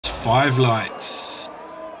5 lights.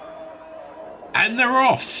 And they're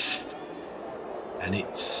off. And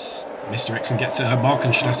it's Mr. Exon gets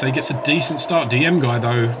Markin, should I say, gets a decent start. DM guy,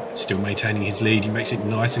 though, still maintaining his lead. He makes it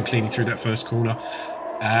nice and cleanly through that first corner.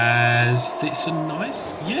 As it's a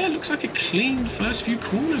nice, yeah, looks like a clean first few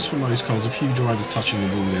corners for most cars. A few drivers touching the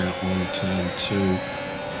ball there on turn 2.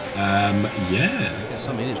 Yeah.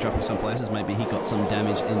 Some idiots dropping some places. Maybe he got some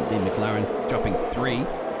damage in the McLaren, dropping 3.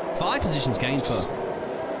 5 positions gained for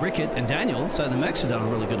Rickett and Daniel, so the Max have done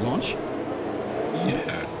a really good launch.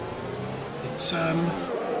 Yeah. It's,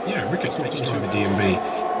 yeah, Rickett's not just driver DMB.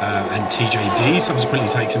 And TJD subsequently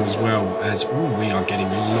takes him as well. As we are getting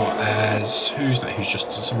a lot. As who's that?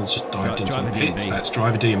 Someone's just dived into the pits. That's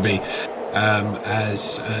driver DMB.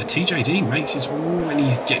 As TJD makes his and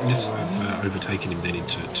he's getting this overtaking him then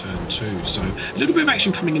into turn 2. So a little bit of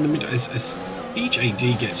action coming in the middle as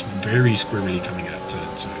TJD gets very squirrely coming out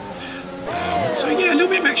turn 2. So yeah, a little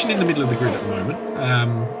bit of action in the middle of the grid at the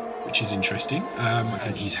moment. Which is interesting.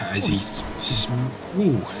 As he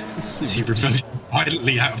reversed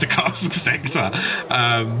violently out of the castle sector.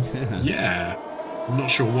 Yeah, I'm not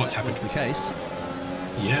sure what's happened. That's the case.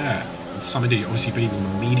 Yeah, somebody obviously being on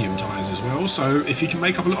the medium tyres as well. So if he can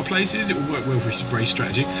make up a lot of places, it will work well for his race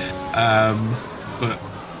strategy. But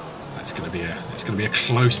it's going to be a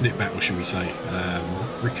close knit battle, shall we say?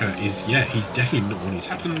 Ricker is, yeah, he's definitely not on his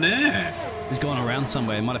happened there. He's gone around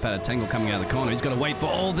somewhere. He might have had a tangle coming out of the corner. He's got to wait for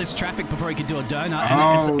all this traffic before he can do a donut.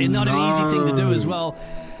 And it's not an easy thing to do as well.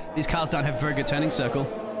 These cars don't have a very good turning circle.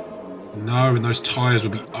 No, and those tyres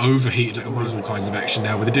will be overheated. There's all kinds of action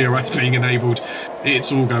now with the DRS being enabled.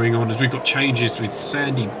 It's all going on as we've got changes with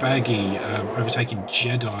Sandy Baggy overtaking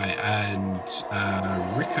Jedi and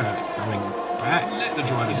Ricker going back. Let the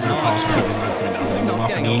drivers go past because there's no point holding them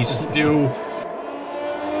up, and he's still.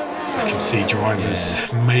 I can see drivers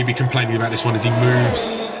maybe complaining about this one as he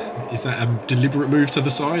moves. Is that a deliberate move to the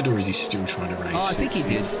side, or is he still trying to race? Oh, I think he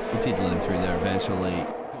did. He did let him through there eventually.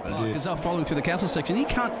 Because they're following through the castle section. He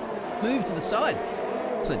can't move to the side.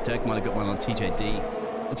 So Dirk might have got one on TJD.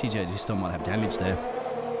 TJD still might have damage there.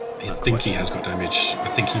 I think he has got damage. I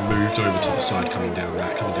think he moved over to the side coming down the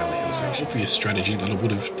hill section for your strategy that I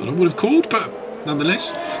would have called, but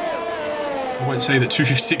nonetheless, I won't say that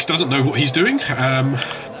 256 doesn't know what he's doing.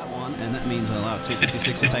 And that means I'll allow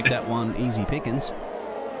 256 to take that one easy pickings.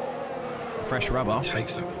 Fresh rubber. He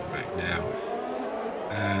takes that one back now.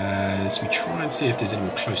 As we try and see if there's any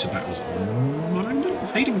more closer battles at the moment.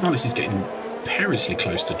 Hayden Mullis is getting perilously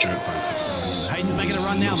close to Joke Boat. Hayden's making a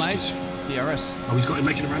run now, mate. DRS. Oh, he's got him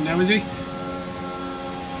making a run now, is he?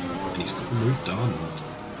 And he's got the move done.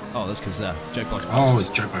 Oh, that's because Joke Boat. Oh, his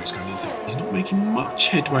Joke Boat's going into. He's not making much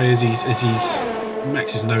headway as he's.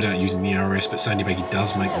 Max is no doubt using the RS, but Sandy Baggy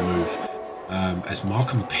does make the move. As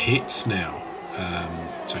Markham pits now.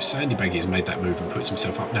 So Sandy Baggy has made that move and puts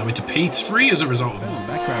himself up now into P3 as a result of it.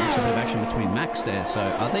 Background, looks a bit of action between Max there. So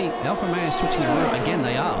are they Alfa Romeo switching over? Again,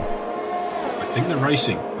 they are. I think they're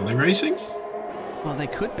racing. Are they racing? Well, they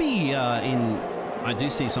could be I do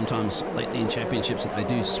see sometimes lately in championships that they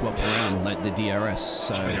do swap around like the DRS.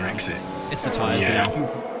 So better exit. It's the tyres now.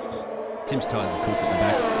 Tim's tyres are cooked at the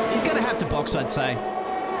back. He's going to have to box, I'd say.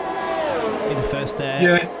 Be the first there.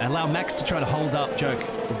 Yeah. Allow Max to try to hold up. Joke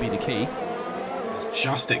would be the key.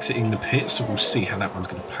 Just exiting the pit, so we'll see how that one's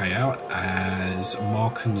going to pay out. As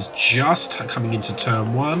Markin's just coming into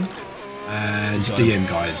turn 1, and DM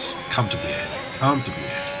guys comfortably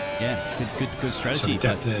ahead. Yeah, good strategy.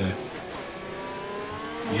 So there.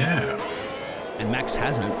 Yeah, and Max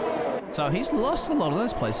hasn't. So he's lost a lot of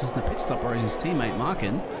those places in the pit stop, whereas his teammate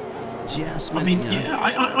Markin just. I'm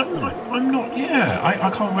not. Yeah, I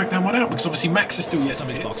can't work that one out because obviously Max is still yet to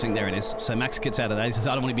be boxing. There it is. So Max gets out of there. He says,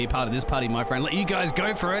 "I don't want to be a part of this party, my friend. Let you guys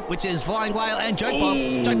go for it." Which is Flying Whale and Joke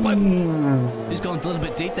Boat. Joke Boat. He's gone a little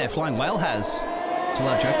bit deep there. Flying Whale has to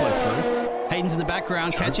allow Joke Boat through. Hayden's in the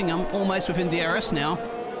background, catching him almost within DRS now.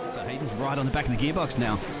 So Hayden's right on the back of the gearbox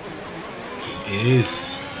now. He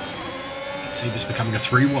is. See this becoming a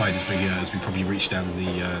 3-wide as we probably reach down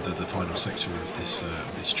the final sector of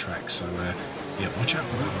this track. So yeah, watch out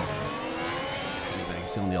for that one.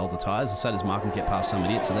 Still on the older tyres. So does Markham get past some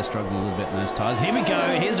idiot, so they're struggling a little bit in those tyres. Here we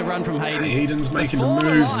go. Here's a run from Hayden. Hayden's making the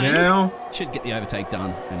move now. Should get the overtake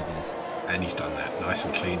done, and it is. And he's done that nice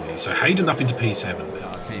and cleanly. So Hayden up into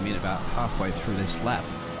P7. Came in about halfway through this lap.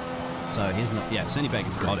 So here's not. Yeah, Sandy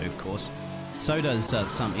Bacon's got it, of course. So does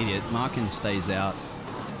some idiot. Markin stays out.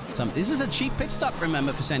 This is a cheap pit stop,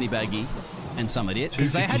 remember, for Sandy Baggy and some idiot,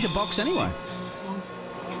 because they had to box anyway.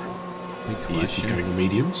 He's going on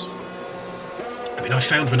mediums. I mean, I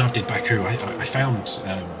found when I did Baku, I found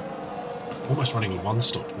almost running a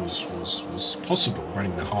one-stop was possible,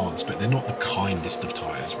 running the hards, but they're not the kindest of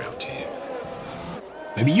tyres around here.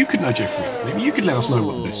 Maybe you could know, Jeffrey. Maybe you could let us know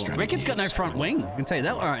what the best strategy Rickard's got no front wing. I can tell you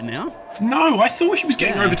that right now. No, I thought he was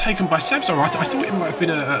getting overtaken by Sebzo. I thought it might have been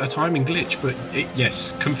a timing glitch, but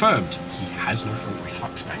yes, confirmed. He has no front wing.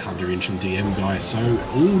 Tucks back under inch and DM guy. So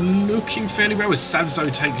all looking fairly well as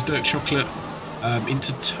Savzo takes Dirk Chocolate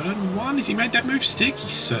into turn 1. Has he made that move stick? He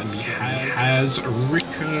certainly has.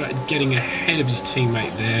 Ricker getting ahead of his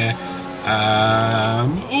teammate there.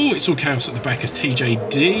 It's all chaos at the back as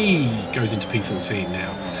TJD goes into P14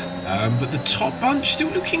 now. But the top bunch still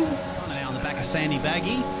looking... Now on the back of Sandy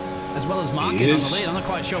Baggy, as well as Market on the lead. I'm not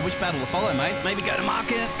quite sure which battle to follow, mate. Maybe go to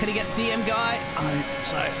Market. Can he get DM guy? I don't think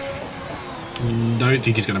so. Don't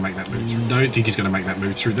think he's going to make that move through. Don't think he's going to make that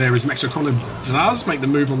move through there as Max O'Connor does make the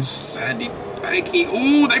move on Sandy Baggy.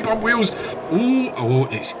 Oh, they bump wheels. Oh,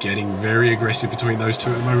 it's getting very aggressive between those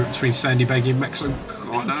two at the moment, between Sandy Baggy and Max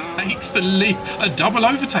O'Connor. Takes the lead. A double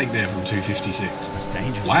overtake there from 256. That's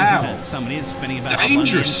dangerous, wow. isn't it? Somebody is spinning about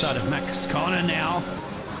dangerous. On the inside of Max O'Connor now.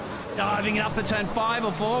 Diving it up at turn 5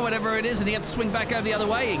 or 4, whatever it is, and he had to swing back over the other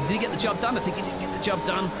way. Did he get the job done? I think he did get the job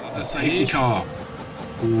done. A safety car.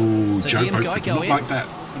 Ooh, so Joe Pope not like that.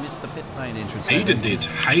 He missed the pit lane entrance. Hayden did.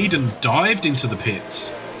 Hayden dived into the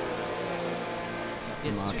pits.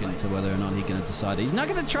 It's marking to whether or not he's going to decide. He's not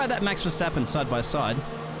going to try that Max Verstappen side by side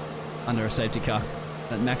under a safety car.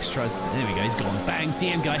 That Max tries. There we go. He's gone. Bang.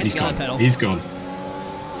 DM guy hits the other pedal. He's gone.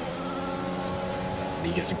 And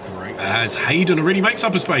he gets a great. As Hayden already makes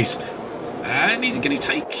up a space. And he's going to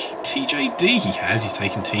take TJD. He has. He's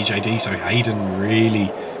taken TJD. So Hayden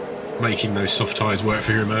really making those soft tyres work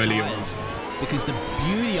for him early on. Because the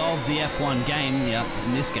beauty of the F1 game,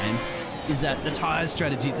 in this game, is that the tyre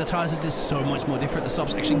strategies, the tyres are just so much more different. The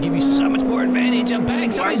softs actually give you so much more advantage. And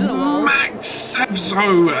bang, somebody's in the wall. Max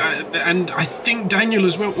Sabzo, and I think Daniel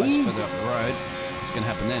as well. Further up the road. What's going to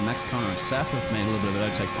happen there? Max Connor and Saf have made a little bit of an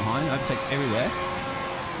overtake behind. Overtakes everywhere.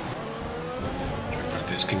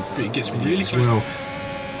 It gets really close. Well,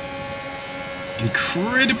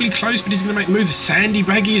 incredibly close, but he's going to make moves. Sandy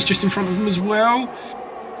Baggy is just in front of him as well.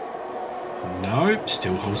 No,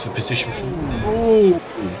 still holds the position for. Oh,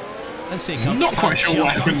 let's see. Not quite sure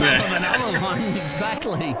what happened there.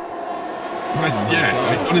 Exactly.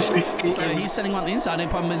 I honestly think so. He's sitting on the inside. No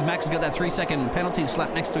problem is Max has got that 3-second penalty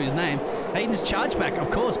slapped next to his name. Hayden's charge back, of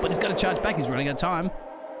course, but he's got to charge back. He's running out of time,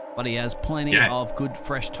 but he has plenty of good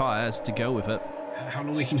fresh tyres to go with it. How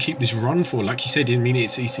long we can keep this run for? Like you said, I mean,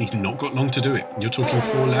 he's not got long to do it. You're talking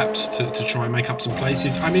 4 laps to try and make up some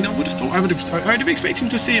places. I mean, I would have thought I would have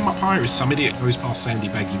expected to see him up higher as some idiot goes past Sandy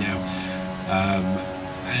Baggy now.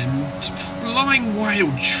 And Flying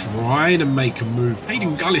Whale trying to make a move.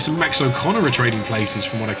 Hayden Gullis and Max O'Connor are trading places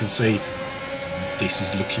from what I can see. This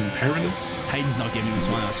is looking perilous. Hayden's not giving this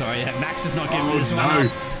one. Sorry, Max is not giving this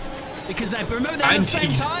one. Because they remember they're on the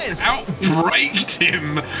same tyres. Outbraked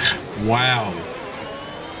him. Wow.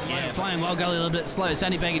 Yeah, Flying Whale got a little bit slow.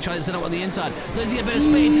 Sandy Baggy tries to set up on the inside. Losing a bit of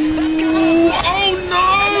speed. That's going Oh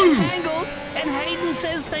no! Tangled. And Hayden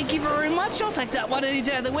says, "Thank you very much. I'll take that one any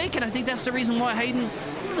day of the week." And I think that's the reason why Hayden,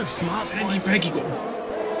 what a smart Sandy Baggy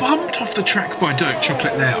got bumped off the track by Dirk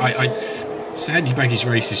Chocolate there. Sandy Baggy's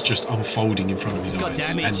race is just unfolding in front of his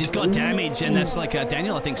eyes. He's got damage, and that's like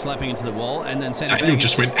Daniel, I think, slapping into the wall, and then Sandy Daniel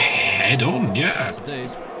just went head on,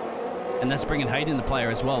 And that's bringing Hayden the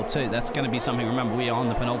player as well too. That's going to be something. Remember, we are on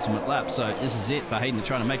the penultimate lap, so this is it for Hayden to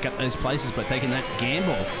try to make up those places by taking that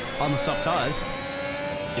gamble on the soft tyres.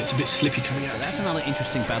 Yeah, it's a bit slippy coming out. So that's another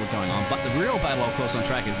interesting battle going on. But the real battle, of course, on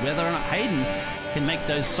track is whether or not Hayden can make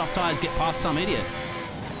those soft tyres get past some idiot.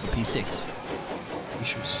 P6.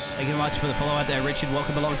 Thank you very much for the follow out there, Richard.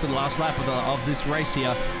 Welcome along to the last lap of this race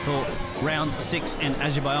here for round 6 in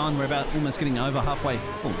Azerbaijan. We're about almost getting over halfway,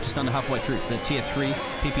 just under halfway through the Tier 3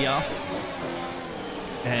 PPR.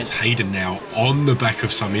 And it's Hayden now on the back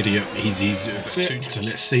of some idiot. So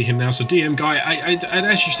let's see him now. So DM guy, and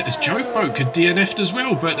as you said, as Joke Boat could DNF'd as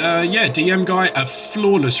well. But DM guy, a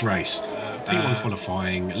flawless race. P1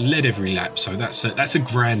 qualifying, led every lap. So that's a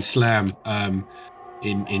grand slam.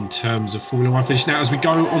 In terms of Formula 1 finish now, as we go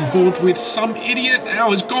on board with some idiot now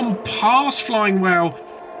has gone past Flying Whale,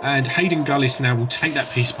 and Hayden Gullis now will take that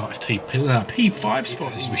P5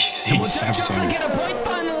 spot as we see Savzo. Get a point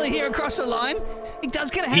finally here across the line. He does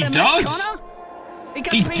get ahead of Max Connor. He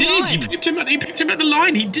did. He picked him at the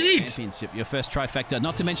line. He did. Championship, your first trifecta.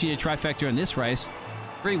 Not to mention your trifecta in this race.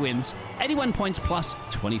 3 wins, 81 points plus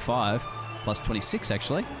 25, plus 26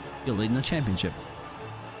 actually. You're leading the championship.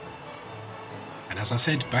 And as I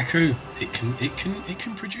said, Baku, it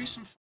can produce some